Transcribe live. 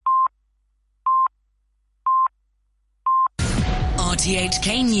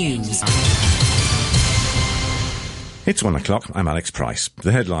RTHK News. It's 1 o'clock. I'm Alex Price.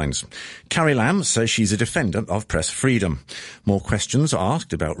 The headlines. Carrie Lam says she's a defender of press freedom. More questions are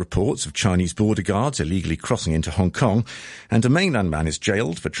asked about reports of Chinese border guards illegally crossing into Hong Kong. And a mainland man is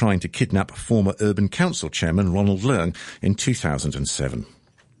jailed for trying to kidnap former Urban Council chairman Ronald Leung in 2007.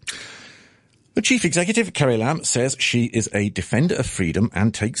 The Chief Executive, Carrie Lam, says she is a defender of freedom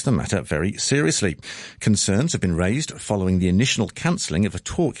and takes the matter very seriously. Concerns have been raised following the initial cancelling of a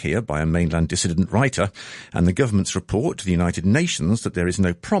talk here by a mainland dissident writer and the government's report to the United Nations that there is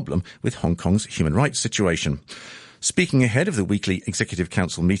no problem with Hong Kong's human rights situation. Speaking ahead of the weekly Executive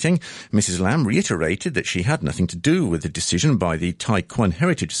Council meeting, Mrs. Lam reiterated that she had nothing to do with the decision by the Tai Kwun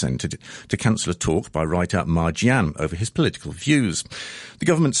Heritage Centre to cancel a talk by writer Ma Jian over his political views. The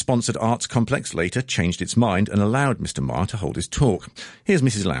government-sponsored arts complex later changed its mind and allowed Mr. Ma to hold his talk. Here's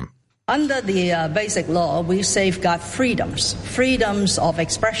Mrs. Lam. Under the basic law, we safeguard freedoms of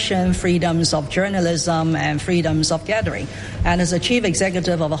expression, freedoms of journalism, and freedoms of gathering. And as a chief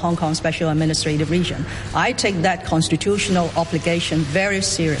executive of a Hong Kong Special Administrative Region, I take that constitutional obligation very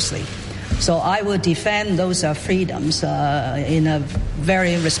seriously. So I will defend those freedoms in a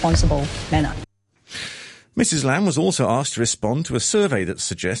very responsible manner. Mrs. Lam was also asked to respond to a survey that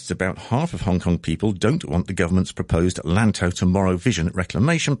suggests about half of Hong Kong people don't want the government's proposed Lantau Tomorrow Vision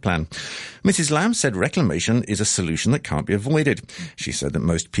reclamation plan. Mrs. Lam said reclamation is a solution that can't be avoided. She said that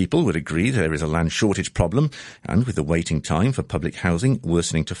most people would agree there is a land shortage problem, and with the waiting time for public housing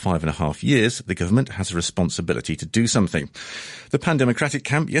worsening to 5.5 years, the government has a responsibility to do something. The Pan-Democratic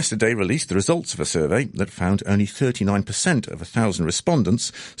camp yesterday released the results of a survey that found only 39% of 1,000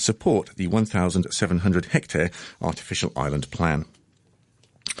 respondents support the 1,700 hectare artificial island plan.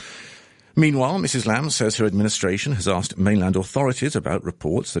 Meanwhile, Mrs. Lam says her administration has asked mainland authorities about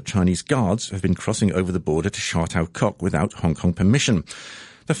reports that Chinese guards have been crossing over the border to Sha Tau Kok without Hong Kong permission.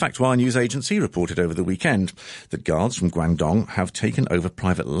 The Factwa news agency reported over the weekend that guards from Guangdong have taken over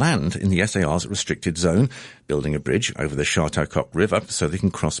private land in the SAR's restricted zone, building a bridge over the Sha Tau Kok River so they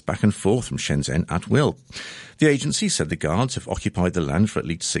can cross back and forth from Shenzhen at will. The agency said the guards have occupied the land for at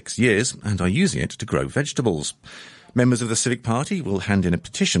least 6 years and are using it to grow vegetables. Members of the Civic Party will hand in a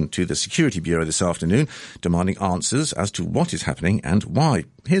petition to the Security Bureau this afternoon, demanding answers as to what is happening and why.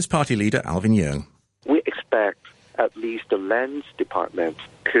 Here's party leader Alvin Yeung. We expect at least the Lands Department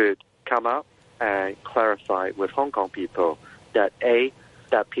could come out and clarify with Hong Kong people that A,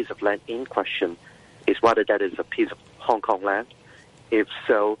 that piece of land in question is whether that is a piece of Hong Kong land. If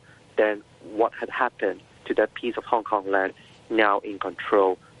so, then what had happened to that piece of Hong Kong land now in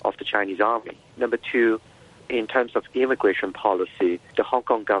control of the Chinese army. Number two, in terms of immigration policy, the Hong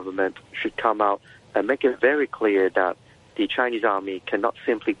Kong government should come out and make it very clear that the Chinese army cannot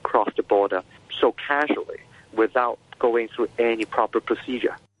simply cross the border so casually without going through any proper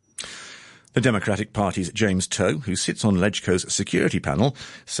procedure. The Democratic Party's James To, who sits on LegCo's security panel,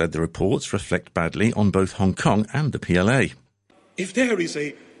 said the reports reflect badly on both Hong Kong and the PLA. If there is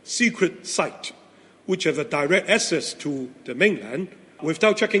a secret site which have a direct access to the mainland,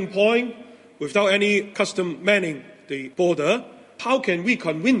 without checking point, without any custom manning the border, how can we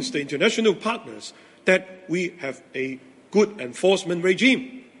convince the international partners that we have a good enforcement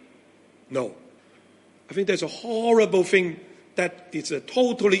regime? No. I think that's a horrible thing that is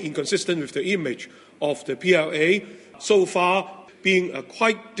totally inconsistent with the image of the PLA. So far, being a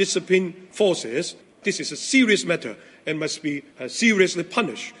quite disciplined forces, this is a serious matter and must be seriously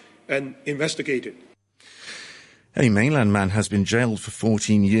punished and investigated. A mainland man has been jailed for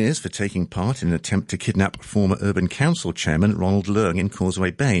 14 years for taking part in an attempt to kidnap former Urban Council chairman Ronald Leung in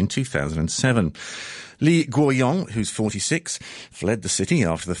Causeway Bay in 2007. Lee Guoyong, who's 46, fled the city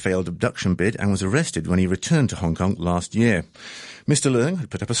after the failed abduction bid and was arrested when he returned to Hong Kong last year. Mr. Leung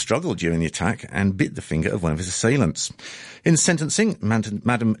had put up a struggle during the attack and bit the finger of one of his assailants. In sentencing,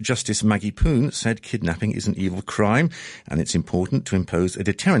 Madam Justice Maggie Poon said kidnapping is an evil crime and it's important to impose a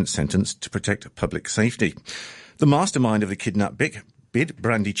deterrent sentence to protect public safety. The mastermind of the kidnap bid,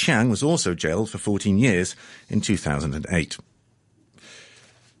 Brandy Chiang, was also jailed for 14 years in 2008.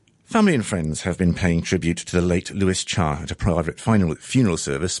 Family and friends have been paying tribute to the late Louis Cha at a private funeral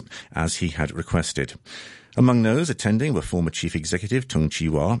service, as he had requested. Among those attending were former Chief Executive Tung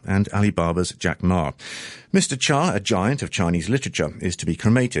Chee-hwa and Alibaba's Jack Ma. Mr. Cha, a giant of Chinese literature, is to be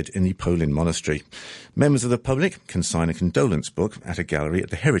cremated in the Polin Monastery. Members of the public can sign a condolence book at a gallery at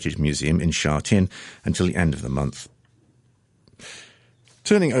the Heritage Museum in Sha Tin until the end of the month.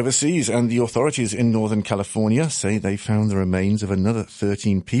 Turning overseas, and the authorities in Northern California say they found the remains of another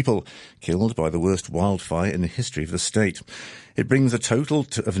 13 people killed by the worst wildfire in the history of the state. It brings the total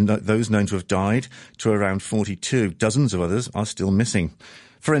of those known to have died to around 42. Dozens of others are still missing.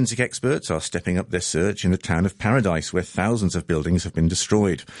 Forensic experts are stepping up their search in the town of Paradise, where thousands of buildings have been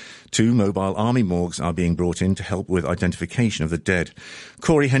destroyed. 2 mobile army morgues are being brought in to help with identification of the dead.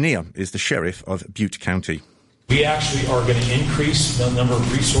 Corey Hania is the sheriff of Butte County. We actually are going to increase the number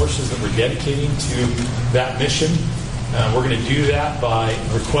of resources that we're dedicating to that mission. We're going to do that by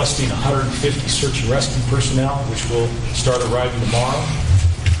requesting 150 search and rescue personnel, which will start arriving tomorrow.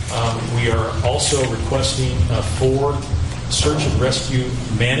 We are also requesting 4 search and rescue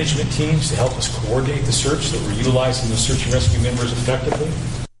management teams to help us coordinate the search, so that we're utilizing the search and rescue members effectively.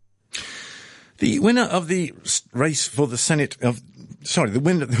 The winner of the race for the Senate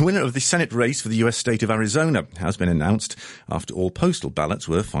the winner of the Senate race for the U.S. state of Arizona has been announced after all postal ballots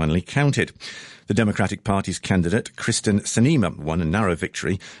were finally counted. The Democratic Party's candidate, Kristen Sinema, won a narrow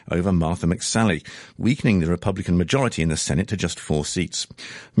victory over Martha McSally, weakening the Republican majority in the Senate to just 4 seats.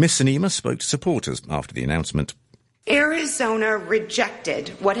 Ms. Sinema spoke to supporters after the announcement. Arizona rejected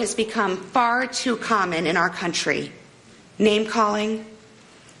what has become far too common in our country: name-calling,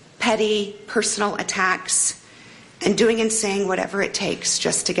 petty personal attacks, and doing and saying whatever it takes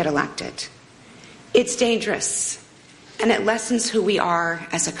just to get elected. It's dangerous, and it lessens who we are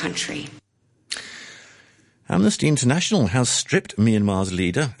as a country. Amnesty International has stripped Myanmar's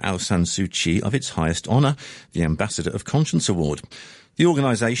leader, Aung San Suu Kyi, of its highest honour, the Ambassador of Conscience Award. The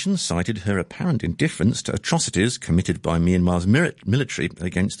organisation cited her apparent indifference to atrocities committed by Myanmar's military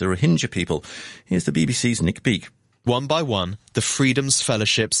against the Rohingya people. Here's the BBC's Nick Peake. One by one, the Freedoms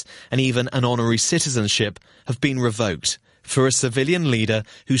Fellowships and even an honorary citizenship have been revoked for a civilian leader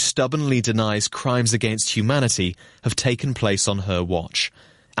who stubbornly denies crimes against humanity have taken place on her watch.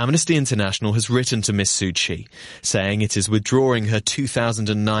 Amnesty International has written to Ms Suu Kyi, saying it is withdrawing her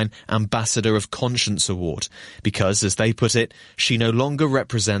 2009 Ambassador of Conscience Award because, as they put it, she no longer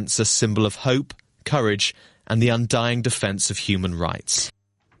represents a symbol of hope, courage and the undying defence of human rights.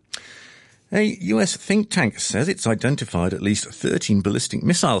 A US think tank says it's identified at least 13 ballistic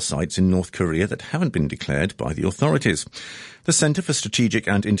missile sites in North Korea that haven't been declared by the authorities. The Centre for Strategic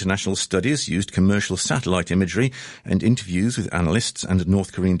and International Studies used commercial satellite imagery and interviews with analysts and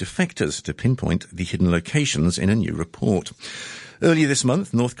North Korean defectors to pinpoint the hidden locations in a new report. Earlier this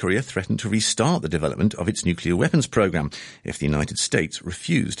month, North Korea threatened to restart the development of its nuclear weapons program if the United States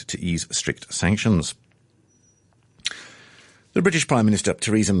refused to ease strict sanctions. The British Prime Minister,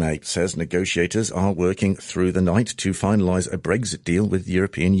 Theresa May, says negotiators are working through the night to finalise a Brexit deal with the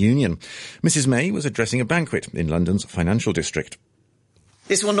European Union. Mrs May was addressing a banquet in London's financial district.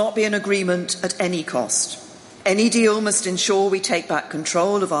 This will not be an agreement at any cost. Any deal must ensure we take back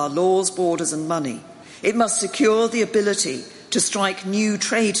control of our laws, borders and money. It must secure the ability to strike new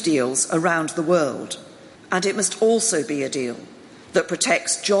trade deals around the world. And it must also be a deal that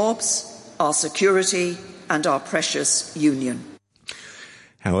protects jobs, our security and our precious union.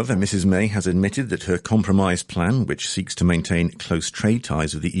 However, Mrs May has admitted that her compromise plan, which seeks to maintain close trade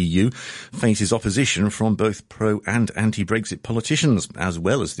ties with the EU, faces opposition from both pro- and anti-Brexit politicians, as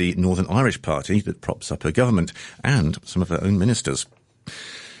well as the Northern Irish Party that props up her government, and some of her own ministers.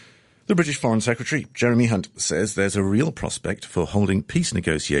 The British Foreign Secretary, Jeremy Hunt, says there's a real prospect for holding peace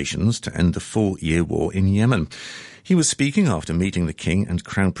negotiations to end the 4-year war in Yemen. He was speaking after meeting the King and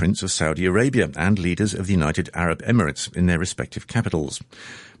Crown Prince of Saudi Arabia and leaders of the United Arab Emirates in their respective capitals.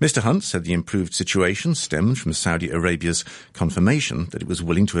 Mr Hunt said the improved situation stemmed from Saudi Arabia's confirmation that it was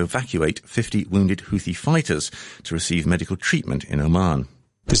willing to evacuate 50 wounded Houthi fighters to receive medical treatment in Oman.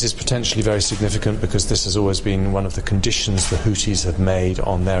 This is potentially very significant because this has always been one of the conditions the Houthis have made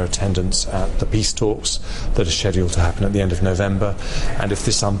on their attendance at the peace talks that are scheduled to happen at the end of November. And if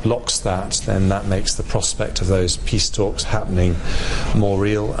this unblocks that, then that makes the prospect of those peace talks happening more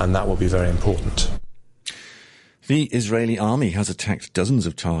real, and that will be very important. The Israeli army has attacked dozens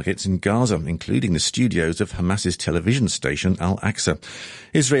of targets in Gaza, including the studios of Hamas's television station Al-Aqsa.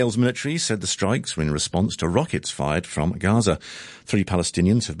 Israel's military said the strikes were in response to rockets fired from Gaza. 3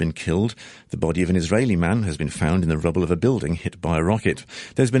 Palestinians have been killed. The body of an Israeli man has been found in the rubble of a building hit by a rocket.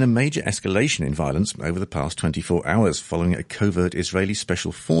 There's been a major escalation in violence over the past 24 hours following a covert Israeli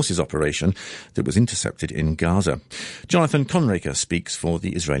Special Forces operation that was intercepted in Gaza. Jonathan Conraker speaks for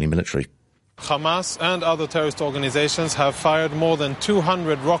the Israeli military. Hamas and other terrorist organizations have fired more than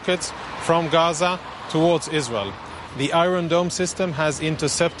 200 rockets from Gaza towards Israel. the Iron Dome system has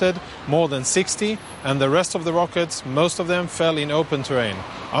intercepted more than 60, and the rest of the rockets, most of them, fell in open terrain.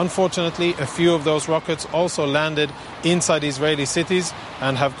 Unfortunately, a few of those rockets also landed inside Israeli cities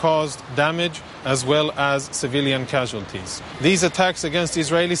and have caused damage as well as civilian casualties. These attacks against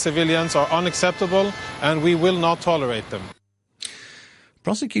Israeli civilians are unacceptable, and we will not tolerate them.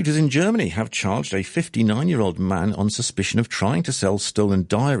 Prosecutors in Germany have charged a 59-year-old man on suspicion of trying to sell stolen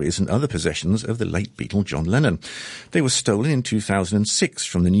diaries and other possessions of the late Beatle John Lennon. They were stolen in 2006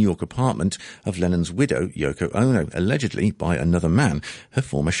 from the New York apartment of Lennon's widow, Yoko Ono, allegedly by another man, her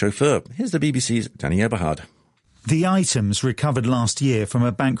former chauffeur. Here's the BBC's Danny Eberhard. The items recovered last year from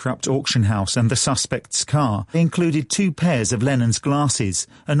a bankrupt auction house and the suspect's car included 2 pairs of Lennon's glasses,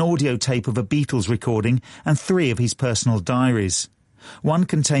 an audio tape of a Beatles recording and 3 of his personal diaries. One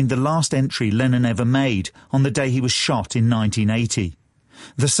contained the last entry Lennon ever made on the day he was shot in 1980.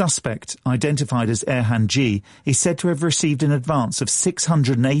 The suspect, identified as Erhan G, is said to have received an advance of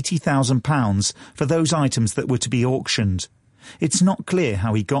 £680,000 for those items that were to be auctioned. It's not clear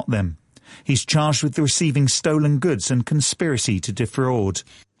how he got them. He's charged with receiving stolen goods and conspiracy to defraud.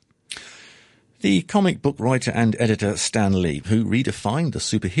 The comic book writer and editor Stan Lee, who redefined the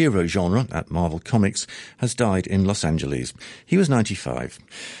superhero genre at Marvel Comics, has died in Los Angeles. He was 95.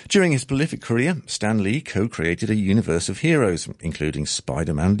 During his prolific career, Stan Lee co-created a universe of heroes, including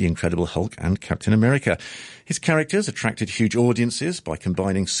Spider-Man, the Incredible Hulk and Captain America. His characters attracted huge audiences by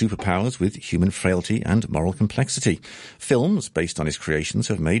combining superpowers with human frailty and moral complexity. Films based on his creations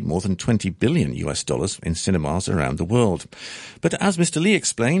have made more than $20 billion in cinemas around the world. But as Mr. Lee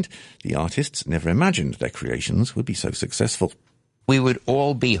explained, the artists never imagined their creations would be so successful. We would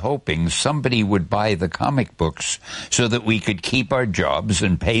all be hoping somebody would buy the comic books so that we could keep our jobs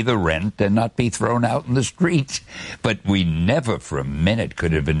and pay the rent and not be thrown out in the street. But we never for a minute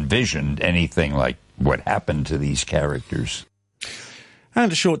could have envisioned anything like what happened to these characters.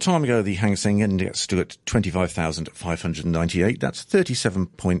 And a short time ago, the Hang Seng Index stood at 25,598. That's 37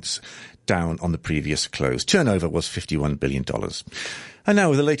 points down on the previous close. Turnover was $51 billion. And now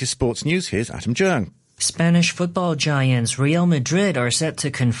with the latest sports news, here's Adam Jung. Spanish football giants Real Madrid are set to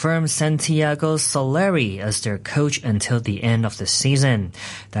confirm Santiago Solari as their coach until the end of the season.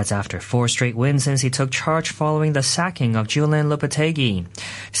 That's after 4 straight wins since he took charge following the sacking of Julen Lopetegui.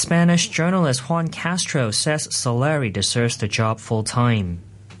 Spanish journalist Juan Castro says Solari deserves the job full-time.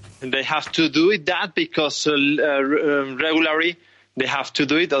 They have to do that because regularly they have to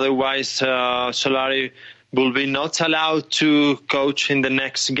do it, otherwise Solari will be not allowed to coach in the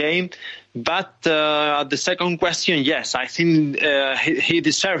next game. But the second question, yes, I think he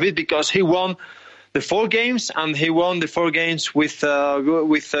deserves it because he won the 4 games, and he won the 4 games with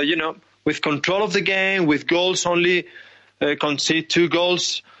control of the game, with goals only, concede 2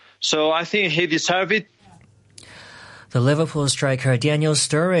 goals. So I think he deserves it. The Liverpool striker Daniel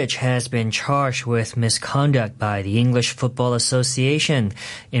Sturridge has been charged with misconduct by the English Football Association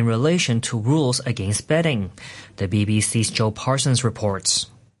in relation to rules against betting. The BBC's Joe Parsons reports.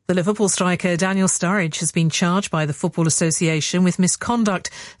 The Liverpool striker Daniel Sturridge has been charged by the Football Association with misconduct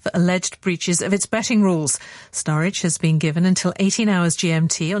for alleged breaches of its betting rules. Sturridge has been given until 18 hours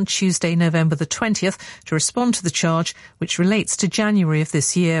GMT on Tuesday, November the 20th to respond to the charge, which relates to January of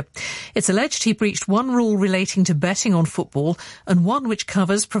this year. It's alleged he breached one rule relating to betting on football and one which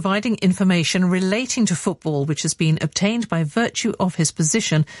covers providing information relating to football, which has been obtained by virtue of his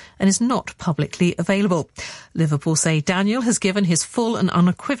position and is not publicly available. Liverpool say Daniel has given his full and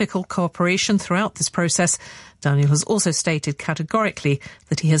unequivocal cooperation throughout this process. Daniel has also stated categorically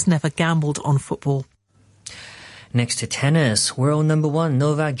that he has never gambled on football. Next to tennis, world number 1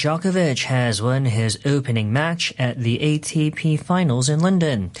 Novak Djokovic has won his opening match at the ATP Finals in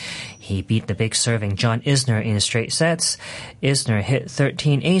London. He beat the big serving John Isner in straight sets. Isner hit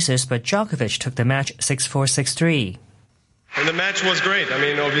 13 aces, but Djokovic took the match 6-4, 6-3. And the match was great. I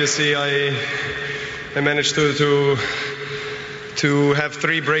mean, obviously, I managed to have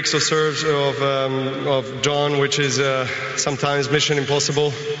 3 breaks of serves of John, which is sometimes mission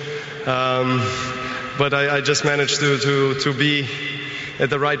impossible. But I just managed to be at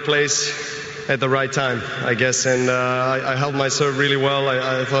the right place at the right time, I guess. And I held my serve really well.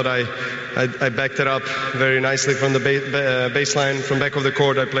 I thought I backed it up very nicely from the baseline, from back of the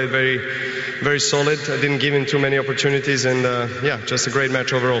court. I played very, very solid. I didn't give him too many opportunities, and just a great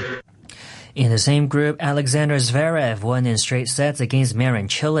match overall. In the same group, Alexander Zverev won in straight sets against Marin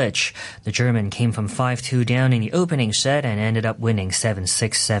Cilic. The German came from 5-2 down in the opening set and ended up winning 7-6,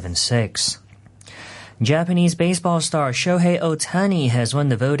 7-6. Japanese baseball star Shohei Ohtani has won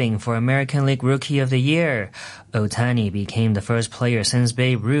the voting for American League Rookie of the Year. Ohtani became the first player since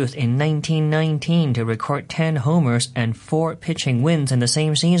Babe Ruth in 1919 to record 10 homers and 4 pitching wins in the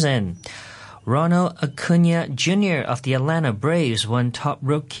same season. Ronald Acuna Jr. of the Atlanta Braves won top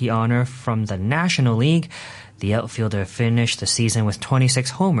rookie honor from the National League. The outfielder finished the season with 26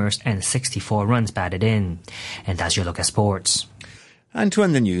 homers and 64 runs batted in. And that's your look at sports. And to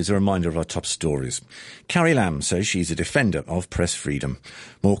end the news, a reminder of our top stories. Carrie Lam says she's a defender of press freedom.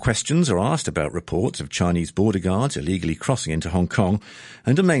 More questions are asked about reports of Chinese border guards illegally crossing into Hong Kong.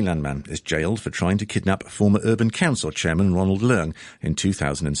 And a mainland man is jailed for trying to kidnap former Urban Council chairman Ronald Leung in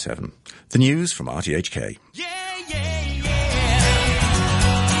 2007. The news from RTHK. Yeah!